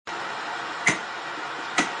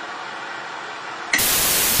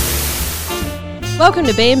Welcome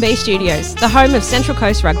to B&B Studios, the home of Central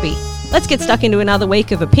Coast Rugby. Let's get stuck into another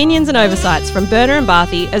week of opinions and oversights from Burner and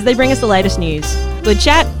Barthy as they bring us the latest news. Good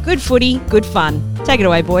chat, good footy, good fun. Take it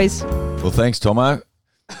away, boys. Well, thanks, Tomo.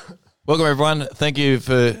 Welcome, everyone. Thank you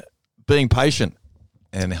for being patient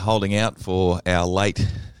and holding out for our late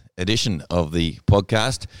edition of the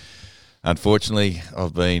podcast. Unfortunately,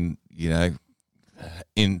 I've been,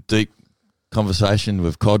 in deep conversation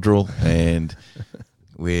with Codral and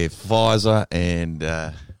with Pfizer and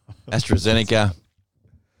AstraZeneca,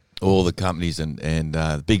 all the companies and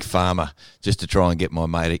Big Pharma, just to try and get my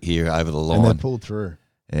mate here over the line. And they pulled through.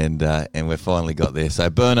 And we've finally got there.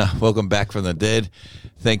 So, Burner, welcome back from the dead.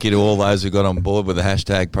 Thank you to all those who got on board with the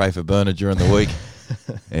hashtag Pray for Burner during the week.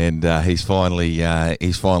 And he's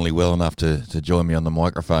finally well enough to join me on the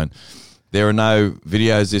microphone. There are no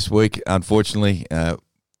videos this week, unfortunately.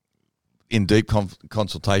 In deep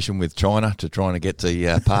consultation with China to trying to get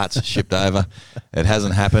the parts shipped over. It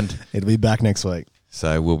hasn't happened. It'll be back next week.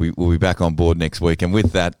 So we'll be back on board next week. And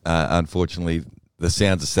with that, unfortunately, the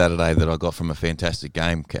sounds of Saturday that I got from a fantastic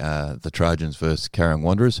game, the Trojans versus Carrying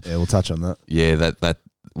Wanderers. Yeah, we'll touch on that. Yeah, that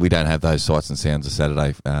we don't have those sights and sounds of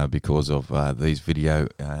Saturday because of these video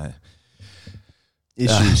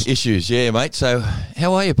issues. Yeah, mate. So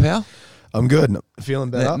how are you, pal? I'm good. Feeling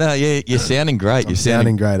better? No, yeah, you're sounding great. You're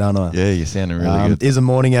sounding great, aren't I? Yeah, you're sounding really good. It is a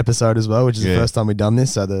morning episode as well, which is the first time we've done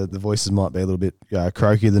this, so the voices might be a little bit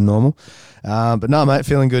croakier than normal. But no, mate,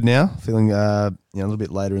 feeling good now. Feeling a little bit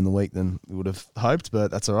later in the week than we would have hoped,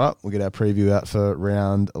 but that's all right. We'll get our preview out for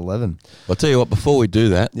round 11. I'll tell you what, before we do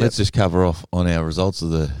that, let's just cover off on our results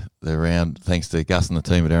of the round, thanks to Gus and the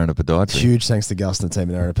team at Arena Podiatry. Huge thanks to Gus and the team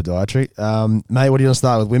at Arena Podiatry. Mate, what do you want to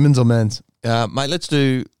start with, women's or men's? Mate, let's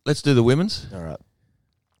do the women's. All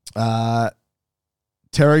right.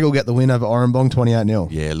 Terrigal get the win over Orenbong, 28-0.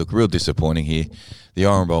 Yeah, look, real disappointing here. The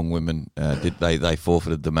Orenbong women they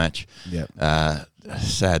forfeited the match. Yep.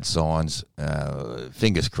 Sad signs.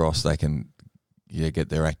 Fingers crossed they can get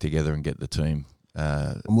their act together and get the team.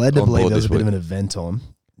 I'm led to believe there was a bit of an event on.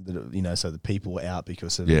 So the people were out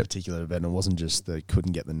because of a particular event. It wasn't just they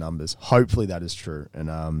couldn't get the numbers. Hopefully that is true,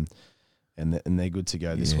 and they're good to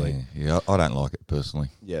go this week. Yeah, I don't like it personally.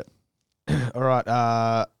 Yeah. All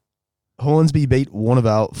right. Hornsby beat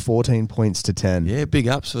Warnervale 14 points to 10. Yeah, big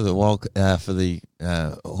ups for the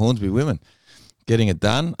Hornsby women getting it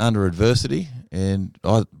done under adversity, and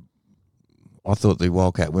I thought the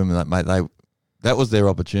Wildcat women that was their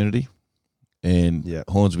opportunity, and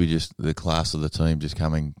Hornsby just the class of the team just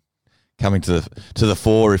coming to the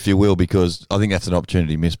fore, if you will, because I think that's an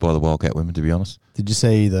opportunity missed by the Wildcat women, to be honest. Did you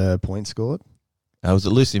see the points scored? Was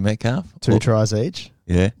it Lucy Metcalf? 2 tries each.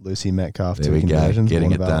 Yeah. Lucy Metcalf, there 2 conversions.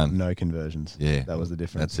 Getting it done. No conversions. Yeah. That was the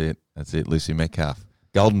difference. That's it. Lucy Metcalf.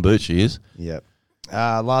 Golden boot she is. Yep.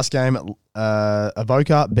 Last game,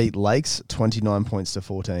 Avoca beat Lakes 29 points to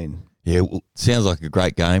 14. Yeah, well, sounds like a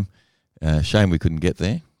great game. Shame we couldn't get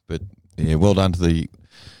there. But, yeah, well done to the...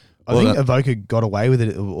 I think Avoca got away with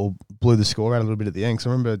it or blew the score out a little bit at the end. Because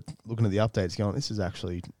I remember looking at the updates going, this is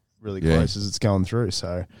actually really close as it's going through.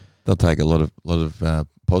 So they'll take a lot of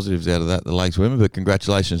positives out of that, the Lakes women. But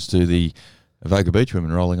congratulations to the Avoca Beach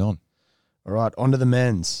women rolling on. All right, on to the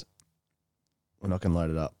men's. We're not going to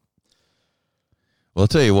load it up. Well, I'll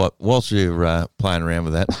tell you what, whilst you're playing around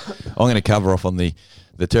with that, I'm going to cover off on the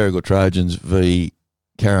Terrigal Trojans v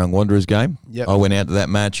Carrying Wanderers game. Yep. I went out to that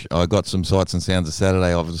match. I got some sights and sounds of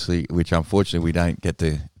Saturday, obviously, which unfortunately we don't get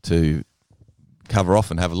to cover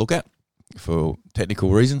off and have a look at for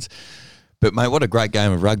technical reasons. But, mate, what a great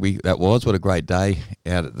game of rugby that was. What a great day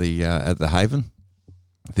out at the Haven.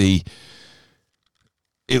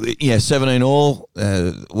 17 all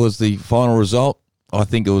was the final result. I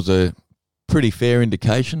think it was a pretty fair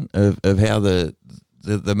indication of how the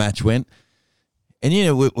match went. And,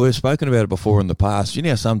 we've spoken about it before in the past.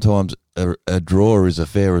 Sometimes a draw is a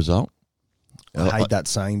fair result. I hate that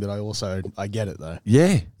saying, but I get it, though.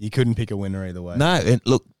 Yeah. You couldn't pick a winner either way. No, and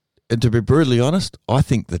look, and to be brutally honest, I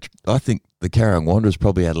think the Carrying Wanderers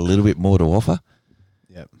probably had a little bit more to offer.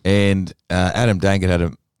 Yep. And Adam Dankert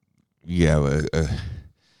had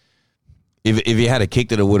if he had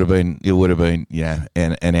kicked it, it would have been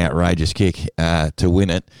an outrageous kick to win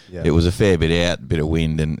it. Yep. It was a fair bit out, bit of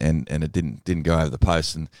wind, and it didn't go over the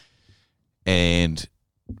post, and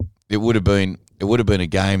it would have been a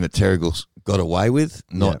game that Terrigal got away with.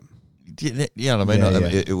 Not, you know what I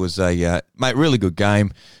mean? It was a really good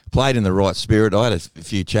game. Played in the right spirit. I had a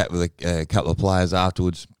few chat with a couple of players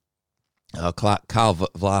afterwards. Carl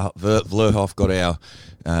Vlerhoff got our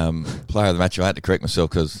player of the match. I had to correct myself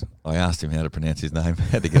because I asked him how to pronounce his name. I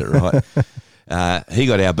had to get it right. He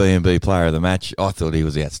got our B&B player of the match. I thought he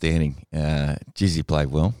was outstanding. He played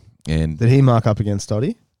well. And Did he mark up against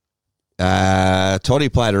Toddy? Toddy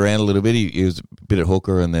played around a little bit. He was a bit of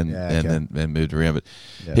hooker and then then moved around.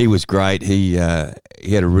 But he was great. He had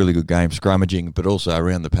a really good game scrummaging, but also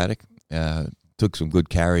around the paddock. Took some good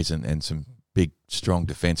carries and some big, strong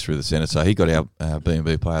defence through the centre. So he got our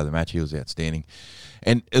B&B player of the match. He was outstanding.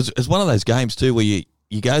 And it's one of those games too where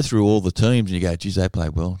you go through all the teams and you go, geez, they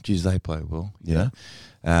played well. Geez, they played well. You know?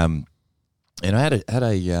 And I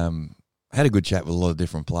had a good chat with a lot of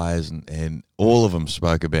different players, and all of them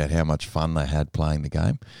spoke about how much fun they had playing the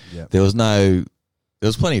game. Yep. There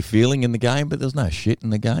was plenty of feeling in the game, but there was no shit in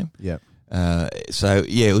the game. Yep. So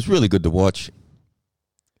it was really good to watch,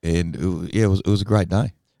 and it was a great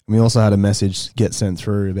day. We also had a message get sent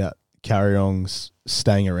through about Carryong's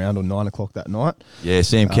staying around till 9 o'clock that night. Yeah,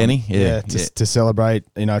 Sam Kenny. To celebrate,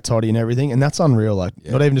 Toddy and everything, and that's unreal. Like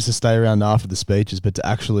not even just to stay around after the speeches, but to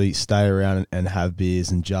actually stay around and have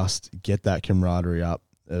beers and just get that camaraderie up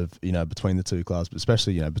of between the two clubs, but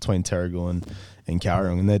especially between Terrigal and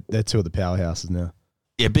Carryong, and they're two of the powerhouses now.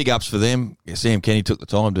 Yeah, big ups for them. Sam Kenny took the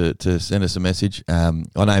time to send us a message. I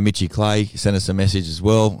know Mitchy Clay sent us a message as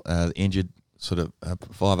well. Injured, sort of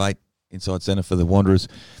 5'8" inside centre for the Wanderers.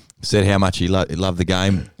 Said how much he loved the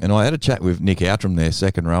game. And I had a chat with Nick Outram, their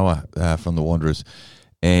second rower from the Wanderers.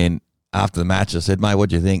 And after the match, I said, mate,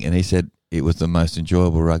 what do you think? And he said it was the most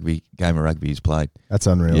enjoyable game of rugby he's played. That's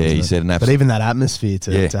unreal. Yeah, he said but even that atmosphere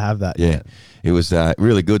to have that. Yeah, it was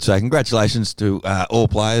really good. So congratulations to all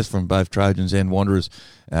players from both Trojans and Wanderers.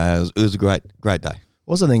 It was a great day.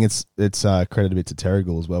 Also, I think it's credit a bit to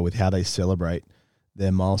Terrigal as well with how they celebrate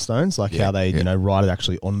their milestones, like how they ride it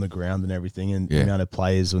actually on the ground and everything, and the amount of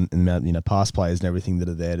players and amount past players and everything that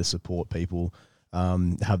are there to support people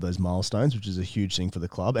have those milestones, which is a huge thing for the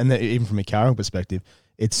club. And even from a Carryong perspective,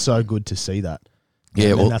 it's so good to see that.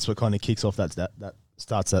 Yeah, and that's what kind of kicks off that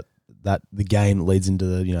starts that the game leads into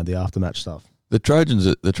the the aftermatch stuff. The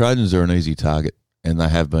Trojans are an easy target, and they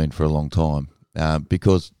have been for a long time.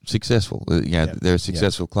 Because successful, they're a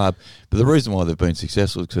successful club. But the reason why they've been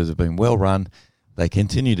successful is because they've been well run. They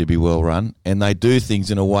continue to be well run, and they do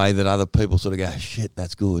things in a way that other people sort of go, "Shit,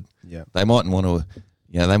 that's good." Yeah, they mightn't want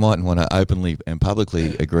to, openly and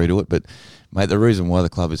publicly agree to it, but mate, the reason why the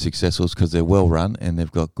club is successful is because they're well run and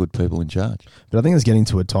they've got good people in charge. But I think it's getting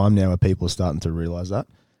to a time now where people are starting to realise that.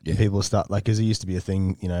 Yeah. People start because it used to be a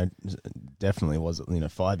thing, definitely was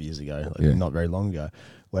 5 years ago, not very long ago,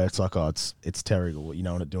 where it's like, oh, it's terrible, you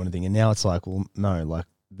don't want to do anything, and now it's like, well, no, like.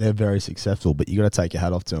 They're very successful, but you got to take your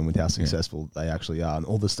hat off to them with how successful they actually are, and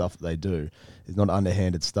all the stuff that they do is not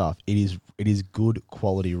underhanded stuff. It is good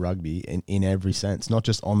quality rugby in every sense, not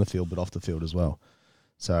just on the field but off the field as well.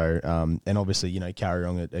 So, and obviously,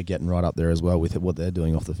 Carryong are getting right up there as well with what they're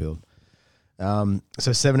doing off the field. So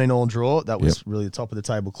 17-all draw. That was really the top of the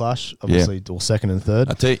table clash. Obviously, or second and third.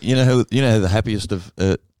 I tell you, who the happiest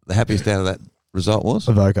out of that result was?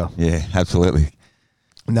 Avoca. Yeah, absolutely.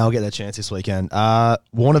 And they'll get their chance this weekend.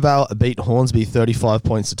 Warnervale beat Hornsby 35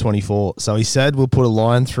 points to 24. So he said we'll put a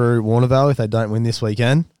line through Warnervale if they don't win this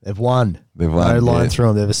weekend. They've won. No line through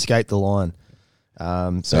them. They've escaped the line.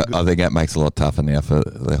 So I think that makes it a lot tougher now for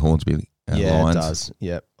the Hornsby Lions. It does.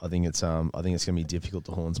 Yeah, I think it's going to be difficult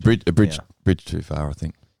to Hornsby. Bridge too far, I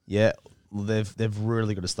think. Yeah, well, they've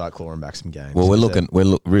really got to start clawing back some games. Well,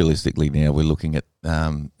 realistically now we're looking at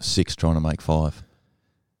 6 trying to make 5.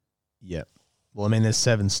 Yeah. Well, I mean, there's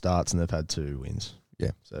 7 starts and they've had 2 wins.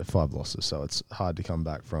 Yeah. So 5 losses. So it's hard to come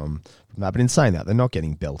back from that. But in saying that, they're not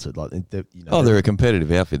getting belted. Like they're a competitive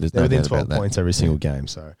outfit. There's they're no within doubt 12 about points that. every single game.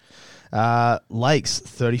 So Lakes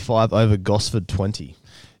 35 over Gosford 20.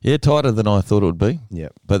 Yeah, tighter than I thought it would be. Yeah.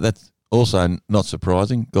 But that's also not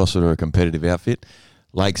surprising. Gosford are a competitive outfit.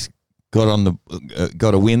 Lakes got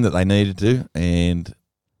a win that they needed to, and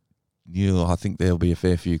I think there'll be a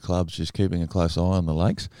fair few clubs just keeping a close eye on the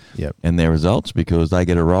Lakes and their results because they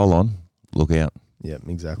get a roll on. Look out. Yeah,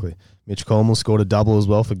 exactly. Mitch Coleman scored a double as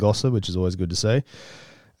well for Gosford, which is always good to see.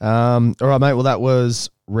 All right, mate. Well, that was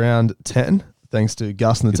round 10. Thanks to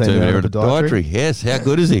Gus and the team there at the Dietary. Yes, how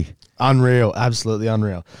good is he? Unreal. Absolutely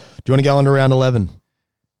unreal. Do you want to go on to round 11?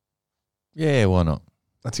 Yeah, why not?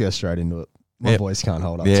 Let's go straight into it. My voice can't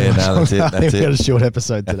hold up. Yeah, no, that's it. We've got a short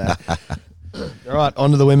episode today. All right,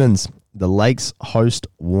 on to the women's. The Lakes host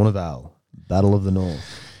Warnervale. Battle of the North.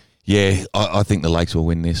 Yeah, I think the Lakes will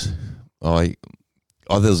win this.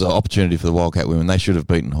 There's an opportunity for the Wildcat women. They should have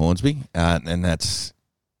beaten Hornsby, and that's...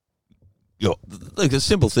 Look, the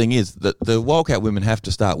simple thing is that the Wildcat women have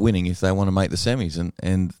to start winning if they want to make the semis,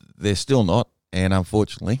 and they're still not. And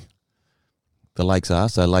unfortunately, the Lakes are.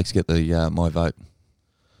 So Lakes get the my vote.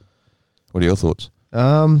 What are your thoughts?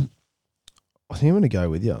 I think I'm going to go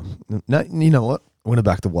with you. No, you know what? I'm going to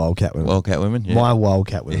back the Wildcat women. Wildcat women? Yeah. My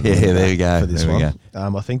Wildcat women. Yeah, there you go. For this there we one.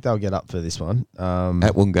 go. I think they'll get up for this one.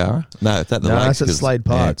 At Woongarra? No, it's at the no, Lakes. it's at Slade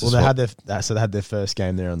Park. Yeah, Well, they had their first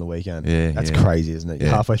game there on the weekend. Yeah, That's yeah. crazy, isn't it? You're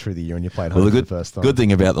Yeah. halfway through the year and you're playing home for the first time. Good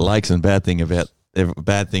thing about the Lakes and bad thing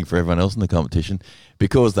for everyone else in the competition,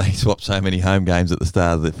 because they swapped so many home games at the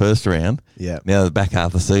start of the first round. Yeah. Now the back half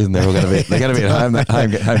of the season, they're going to be at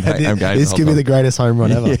home games. This could be the greatest home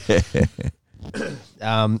run ever. Yeah.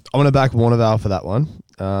 I'm going to back Warnervale for that one.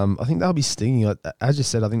 I think they'll be stinging. As you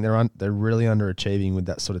said, I think they're really underachieving with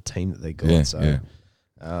that sort of team that they got. Yeah, so yeah.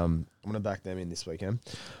 I'm going to back them in this weekend.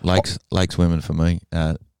 Lakes women for me.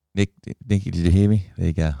 Nicky, did you hear me? There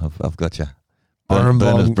you go. I've got you.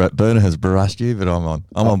 Burner has barraged you, but I'm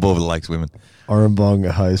on board with the Lakes women. Orambong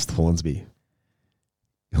host Hornsby.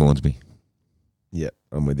 Hornsby. Yeah,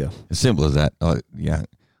 I'm with you. As simple as that.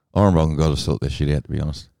 Orambong got to sort their shit out, to be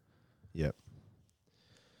honest. Yep.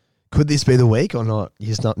 Could this be the week or not?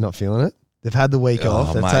 You're just not feeling it? They've had the week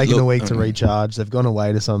off. They've taken the week to recharge. They've gone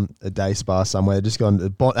away to a day spa somewhere. They've just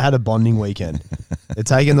had a bonding weekend. They're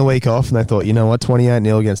taking the week off and they thought, you know what,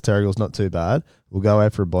 28-0 against Terrigal's not too bad. We'll go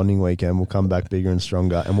out for a bonding weekend. We'll come back bigger and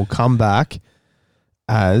stronger. And we'll come back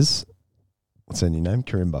as, what's their new name?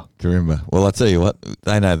 Karimba. Well, I tell you what,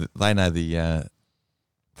 they know the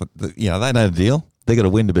deal. They got to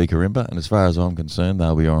win to beat Karimba, and as far as I'm concerned,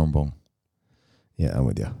 they'll be Orambong. Yeah, I'm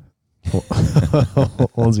with you.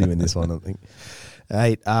 Hornsby win this one, I think.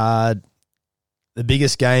 Hey, the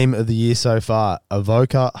biggest game of the year so far,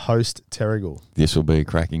 Avoca host Terrigal. This will be a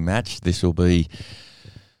cracking match. This will be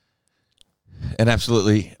an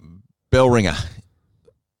absolutely bell ringer.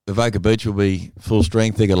 Avoca Beach will be full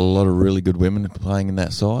strength. They got a lot of really good women playing in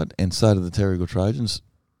that side, and so do the Terrigal Trojans.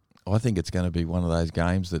 I think it's going to be one of those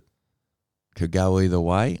games that could go either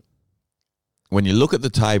way. When you look at the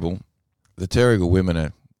table, the Terrigal women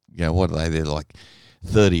are, what are they? They're like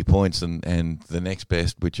 30 points, and the next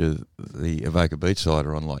best, which are the Avoca Beach side,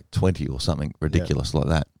 are on like 20 or something ridiculous like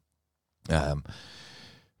that.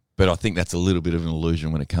 But I think that's a little bit of an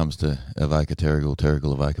illusion when it comes to Avoca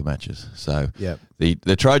Terrigal Avoca matches. So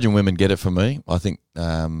the Trojan women get it for me. I think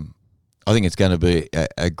it's going to be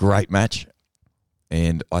a great match,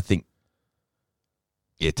 and I think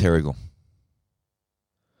Terrigal.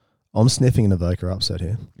 I'm sniffing an Avoca upset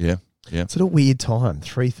here. Yeah. It's at a weird time,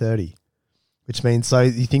 3:30, which means, so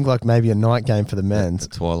you think like maybe a night game for the men's. A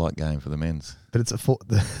twilight game for the men's. But it's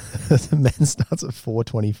the men's starts at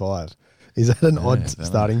 4:25. Is that an odd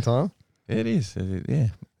starting time? It is. Yeah.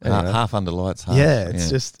 Anyway. Half under lights. Half. Yeah,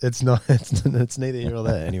 it's neither here or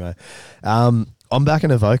there. Anyway, I'm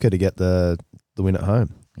backing Avoca to get the win at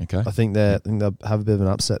home. Okay. I think they'll have a bit of an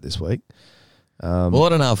upset this week. Well, I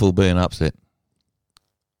don't know if it'll be an upset.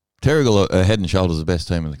 Terrigal are head and shoulders the best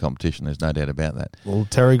team in the competition. There's no doubt about that. Well,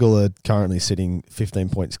 Terrigal are currently sitting 15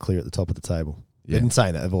 points clear at the top of the table. Yeah. In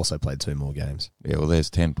saying that, they've also played 2 more games. Yeah, well,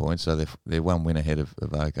 there's 10 points, so they're 1 win ahead of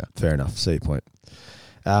Avoca. Fair enough. See your point.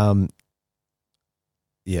 I'm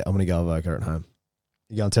going to go Avoca at home.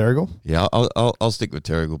 You going Terrigal? Yeah, I'll stick with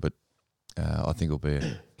Terrigal, but I think it'll be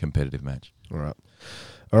a competitive match. All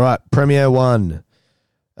right. Premier 1.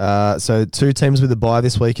 So 2 teams with a bye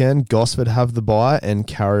this weekend. Gosford have the bye and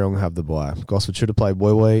Carryong have the bye. Gosford should have played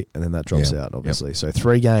Woy, and then that drops out, obviously. Yep. So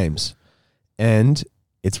 3 games, and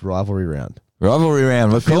it's rivalry round. Rivalry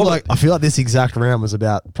round. I feel like this exact round was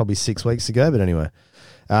about probably 6 weeks ago, but anyway.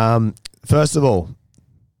 First of all,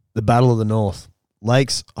 the Battle of the North.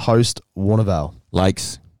 Lakes host Warnervale.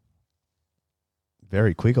 Lakes.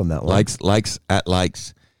 Very quick on that one. Lakes at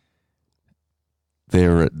Lakes.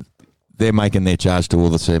 They're making their charge to all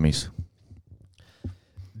the semis.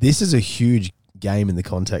 This is a huge game in the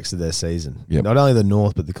context of their season. Yep. Not only the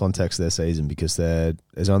North, but the context of their season, because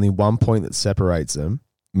there's only 1 point that separates them.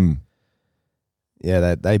 Mm.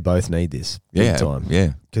 Yeah, they both need this big time.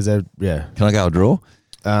 Yeah. Because Can I go a draw?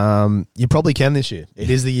 You probably can this year.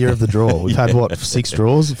 It is the year of the draw. We've had 6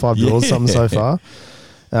 draws, 5 draws, something so far.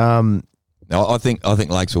 I think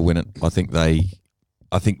Lakes will win it. I think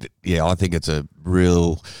it's a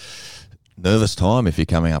real nervous time if you're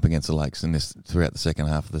coming up against the Lakes in this throughout the second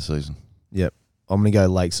half of the season. Yep. I'm going to go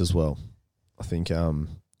Lakes as well. I think I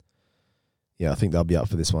think they'll be up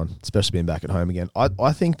for this one, especially being back at home again.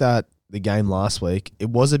 I think that the game last week, it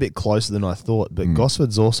was a bit closer than I thought, but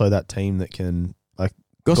Gosford's also that team that can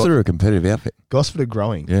Gosford are a competitive outfit. Gosford are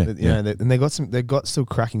growing. Yeah, and they've got still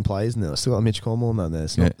cracking players in there. They've still got Mitch Cornwall in there.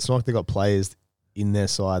 It's not like they've got players in their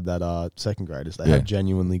side that are second graders. They have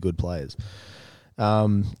genuinely good players.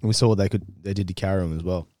 And we saw what they did to Carryong as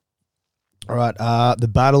well. All right, the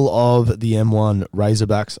Battle of the M1,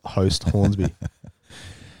 Razorbacks host Hornsby.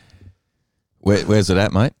 Where's it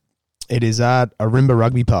at, mate? It is at Arimba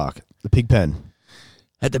Rugby Park, the Pigpen.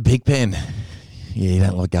 At the Pigpen. Yeah, you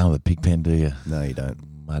don't like going to the Pigpen, do you? No, you don't.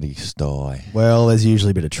 Muddy sty. Well, there's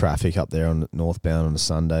usually a bit of traffic up there on northbound on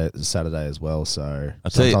a Saturday as well. So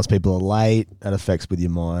sometimes people are late. That affects with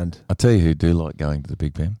your mind. I tell you who do like going to the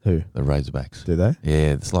Pigpen. Who? The Razorbacks. Do they?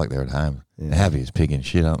 Yeah, it's like they're at home. Yeah. They're happy as pig and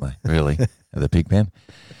shit, aren't they? Really, at the Pigpen.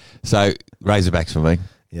 So Razorbacks for me.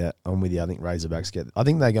 Yeah, I'm with you. I think Razorbacks I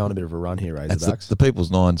think they go on a bit of a run here, Razorbacks. That's the People's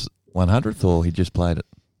Nine's 100th, or he just played it?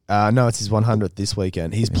 No, it's his 100th this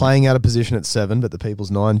weekend. He's playing out of position at 7, but the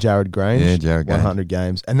People's 9, Jared Grange. Yeah, Jared Grange. 100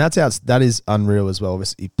 games. And that is unreal as well.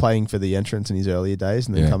 Obviously, playing for the entrance in his earlier days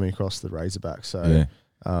and then coming across the Razorbacks. So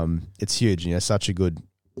it's huge. Such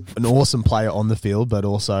an awesome player on the field, but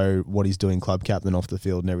also what he's doing club captain off the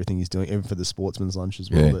field and everything he's doing, even for the sportsman's lunch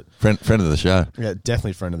as well. Yeah. But friend of the show. Yeah,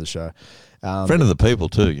 definitely friend of the show. Friend of the people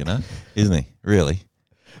too, isn't he? Really?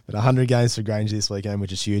 But 100 games for Grange this weekend,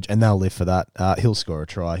 which is huge, and they'll live for that. He'll score a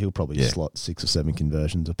try. He'll probably slot 6 or 7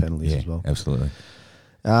 conversions or penalties as well. Absolutely.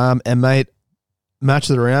 And, mate, match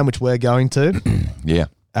of the round, which we're going to. Yeah.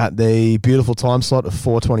 At the beautiful time slot of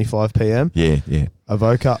 4:25 p.m. Yeah.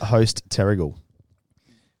 Avoca host Terrigal.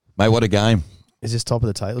 Mate, what a game. Is this top of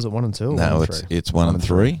the table? Is it 1 and 2 or No, 1 and 3? it's 1 and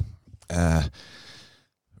 3.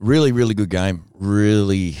 Really, really good game.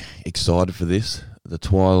 Really excited for this. The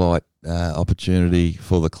twilight opportunity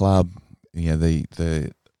for the club.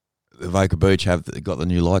 The Avoca Beach have got the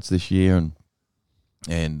new lights this year,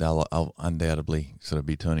 and they'll undoubtedly sort of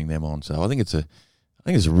be turning them on. So I think it's a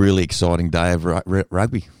really exciting day of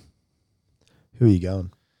rugby. Who are you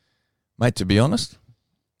going? Mate, to be honest,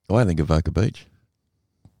 I think Avoca Beach.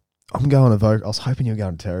 I'm going Avoca. I was hoping you were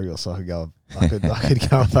going to Terrigal so I could go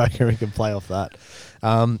Avoca and we could play off that.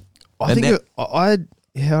 I don't know. I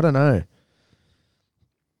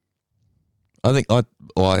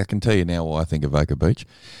can tell you now why I think Avoca Beach.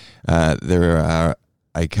 There are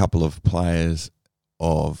a couple of players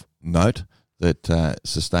of note that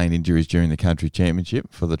sustained injuries during the country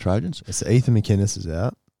championship for the Trojans. So Ethan McInnes is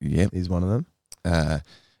out. Yep. He's one of them.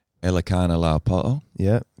 Elikana Laupolo.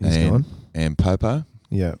 Yeah, he's gone. And Popo.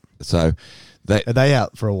 Yeah. So are they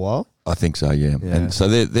out for a while? I think so, yeah. And so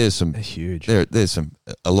there's some They're huge. There's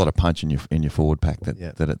a lot of punch in your forward pack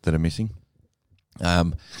that are missing.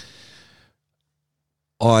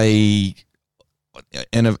 Avoca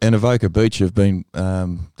Beach have been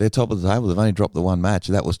they're top of the table. They've only dropped the one match.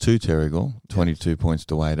 That was to Terrigal, 22 points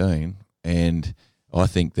to 18, and I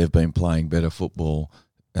think they've been playing better football,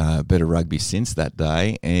 better rugby since that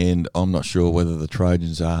day. And I'm not sure whether the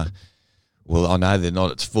Trojans are. Well, I know they're not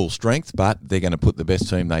at full strength, but they're going to put the best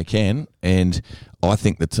team they can. And I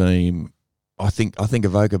think the team, I think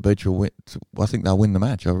Avoca Beach will win. I think they'll win the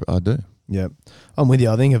match. I do. Yeah, I'm with you.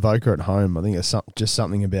 I think Avoca at home, I think it's just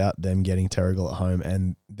something about them getting Terrigal at home,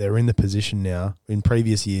 and they're in the position now. In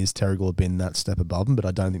previous years, Terrigal have been that step above them, but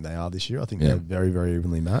I don't think they are this year. I think they're very, very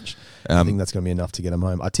evenly matched. I think that's going to be enough to get them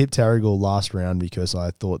home. I tipped Terrigal last round because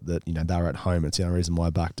I thought that they were at home. It's the only reason why I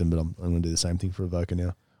backed them, but I'm going to do the same thing for Avoca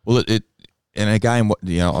now. Well, and again,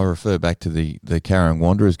 I refer back to the Carrum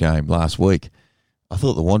Wanderers game last week. I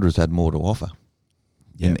thought the Wanderers had more to offer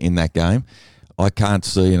in that game. I can't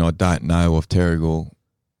see, and I don't know of Terrigal,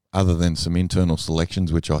 other than some internal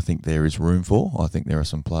selections, which I think there is room for. I think there are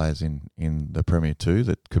some players in the Premier 2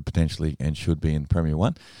 that could potentially and should be in Premier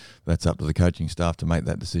 1. That's up to the coaching staff to make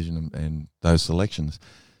that decision and those selections.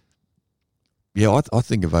 Yeah, I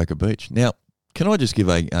think Avoca Beach. Now, can I just give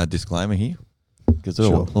a disclaimer here? Because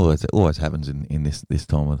it always happens in this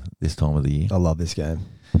time of the year. I love this game.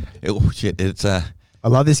 I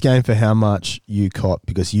love this game for how much you cop,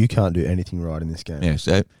 because you can't do anything right in this game. Yeah,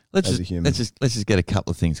 so let's just get a couple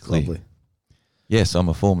of things clear. Lovely. Yes, I'm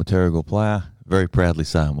a former Terrigal player, very proudly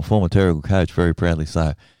so. I'm a former Terrigal coach, very proudly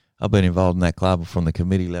so. I've been involved in that club from the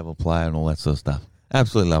committee level player and all that sort of stuff.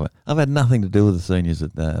 Absolutely love it. I've had nothing to do with the seniors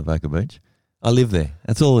at Avoca Beach. I live there.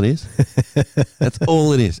 That's all it is. That's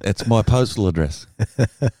all it is. It's my postal address.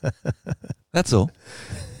 That's all.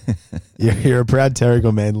 You're a proud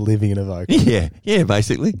Terrigal man living in Avoca. Yeah,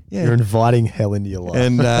 basically. Yeah. You're inviting hell into your life.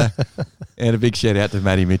 And a big shout out to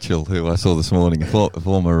Matty Mitchell, who I saw this morning, a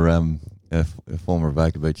former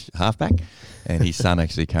Avoca Beach halfback, and his son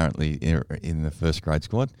actually currently in the first grade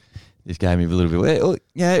squad. Just gave me a little bit.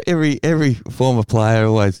 Every former player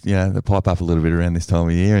always they pipe up a little bit around this time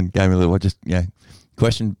of year, and gave me a little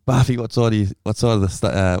question. Buffy, what side of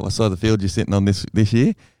the field you're sitting on this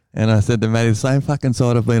year? And I said to Matty, the same fucking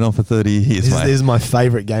side I've been on for 30 years, This mate. is my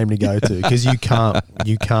favourite game to go to because you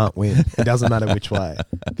can't win. It doesn't matter which way.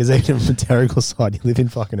 Because even from the Terrigal side, you live in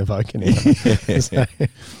fucking Avoca now. So,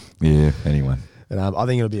 Yeah, anyway. and, I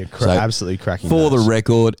think it'll be So, absolutely cracking. For the match.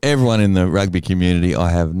 record, everyone in the rugby community, I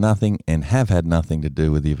have nothing and have had nothing to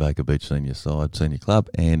do with the Avoca Beach Senior Side, Senior Club,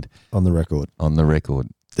 and on the record. on the record.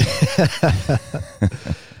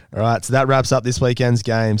 All right, so that wraps up this weekend's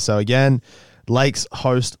game. So again, Lakes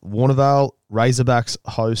host Warnervale, Razorbacks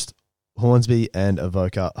host Hornsby, and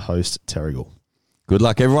Avoca host Terrigal. Good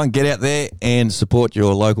luck, everyone. Get out there and support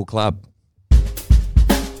your local club.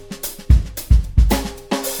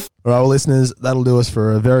 All right, well, listeners, that'll do us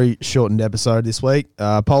for a very shortened episode this week.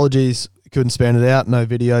 Apologies, couldn't span it out. No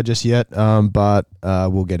video just yet, but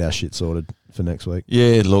we'll get our shit sorted for next week.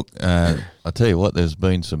 Yeah, look, I tell you what, there's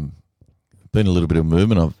been a little bit of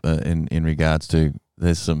movement of in regards to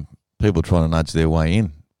there's some people trying to nudge their way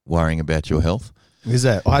in, worrying about your health. Is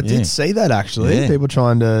that? I did see that actually. Yeah. People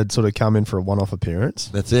trying to sort of come in for a one-off appearance.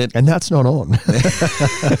 That's it. And that's not on.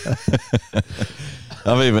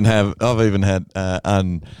 I've even had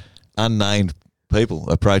unnamed people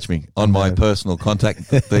approach me on my personal contact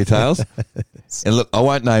details. And look, I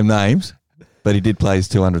won't name names, but he did play his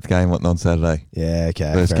 200th game on Saturday. Yeah,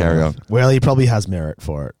 okay. First fair carry enough. on. Well, he probably has merit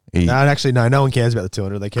for it. No one cares about the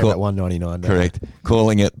 200. They care Cool. about 199. Correct.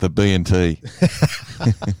 Calling it the B&T.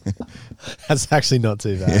 That's actually not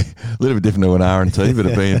too bad. A little bit different to an R&T, but a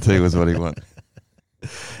B&T was what he wanted.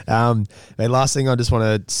 The last thing I just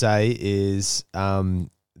want to say is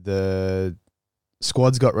the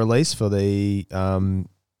squads got released for the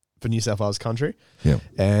for New South Wales Country. Yeah.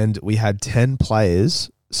 And we had 10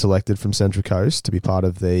 players selected from Central Coast to be part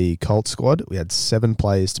of the Colt squad. We had 7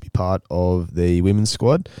 players to be part of the women's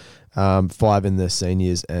squad, 5 in the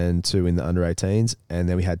seniors and 2 in the under-18s, and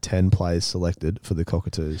then we had 10 players selected for the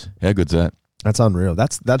Cockatoos. How good's that? That's unreal.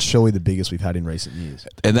 That's surely the biggest we've had in recent years.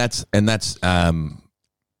 And that's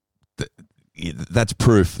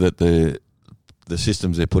proof that the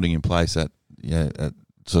systems they're putting in place at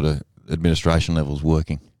sort of administration level is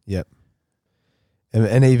working. Yep.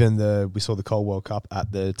 And even we saw the Cold World Cup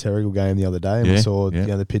at the Terrigal game the other day, and we saw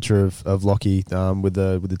the picture of Lockie with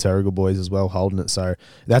the Terrigal boys as well holding it. So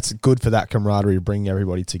that's good for that camaraderie to bring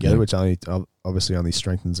everybody together, which obviously only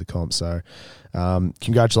strengthens the comp. So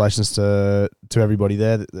congratulations to everybody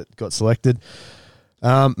there that got selected,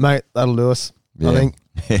 mate. That'll do us. Yeah. I think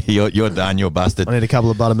you're done. You're busted. I need a couple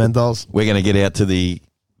of butter menthols. We're going to get out to the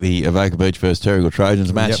Avoca Beach versus Terrigal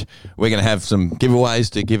Trojans match. Yep. We're going to have some giveaways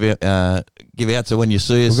to give out. So when you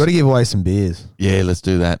see us, We've got to give away some beers. yeah, let's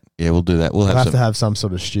do that. Yeah, we'll do that. We'll We'll have some. to have some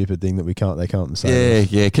sort of stupid thing that they can't say.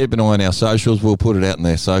 Yeah. Keep an eye on our socials. We'll put it out in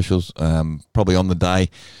their socials. Probably on the day.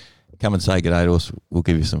 Come and say g'day to us. We'll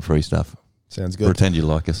give you some free stuff. Sounds good. Pretend you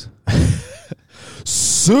like us.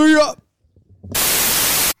 See ya.